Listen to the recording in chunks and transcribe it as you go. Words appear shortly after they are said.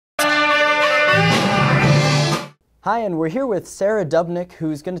Hi, and we're here with Sarah Dubnik,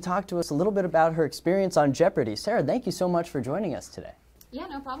 who's going to talk to us a little bit about her experience on Jeopardy. Sarah, thank you so much for joining us today. Yeah,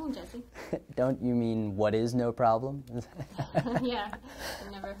 no problem, Jesse. Don't you mean what is no problem? Yeah,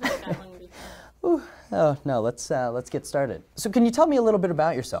 I've never heard that one before. Ooh, oh, no, let's get started. So can you tell me a little bit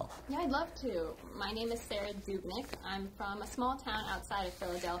about yourself? Yeah, I'd love to. My name is Sarah Dubnik. I'm from a small town outside of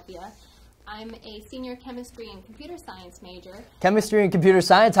Philadelphia. I'm a senior chemistry and computer science major. Chemistry and computer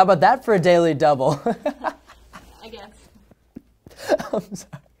science? How about that for a daily double? I guess.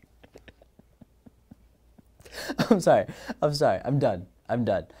 I'm sorry. I'm done.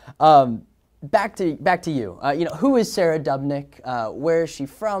 Back to you. Who is Sarah Dubnik? Where is she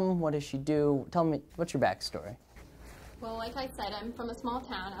from? What does she do? Tell me, what's your backstory? Well, like I said, I'm from a small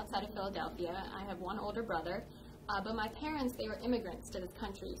town outside of Philadelphia. I have one older brother, but my parents, they were immigrants to this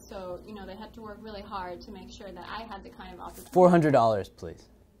country, so, they had to work really hard to make sure that I had the kind of opportunity. $400, please.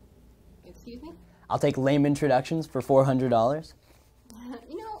 Excuse me? I'll take lame introductions for $400.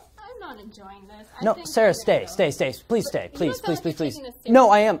 I'm not enjoying this. No, Sarah, stay. Please stay. Please. No,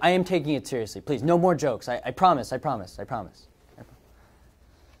 I am taking it seriously. Please, no more jokes. I promise.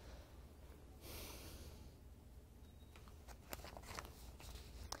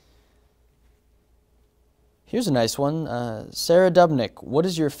 Here's a nice one. Sarah Dubnik, what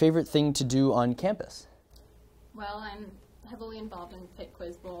is your favorite thing to do on campus? Well, I'm heavily involved in Pitt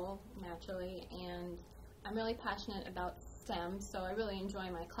Quiz Bowl, naturally, and I'm really passionate about STEM, so I really enjoy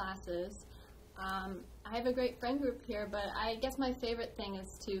my classes. I have a great friend group here, but I guess my favorite thing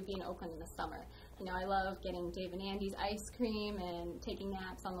is to be in Oakland in the summer. I love getting Dave and Andy's ice cream and taking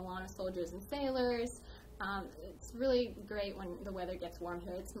naps on the lawn of soldiers and sailors. It's really great when the weather gets warm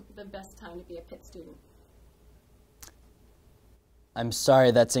here. It's the best time to be a Pitt student. I'm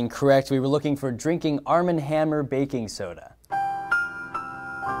sorry, that's incorrect. We were looking for drinking Arm & Hammer baking soda.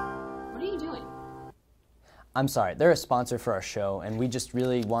 What are you doing? I'm sorry, they're a sponsor for our show, and we just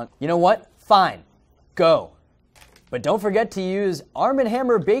really want... You know what? Fine. Go. But don't forget to use Arm &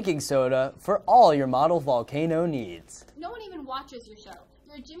 Hammer baking soda for all your model volcano needs. No one even watches your show.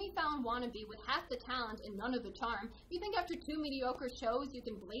 You're a Jimmy Fallon wannabe with half the talent and none of the charm. You think after 2 mediocre shows you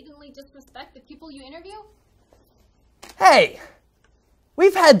can blatantly disrespect the people you interview? Hey!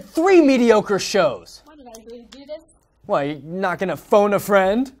 We've had 3 mediocre shows. What did I do to do this? What, you're not gonna phone a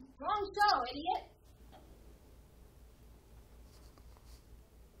friend? Wrong show, idiot!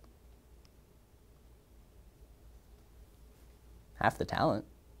 Half the talent.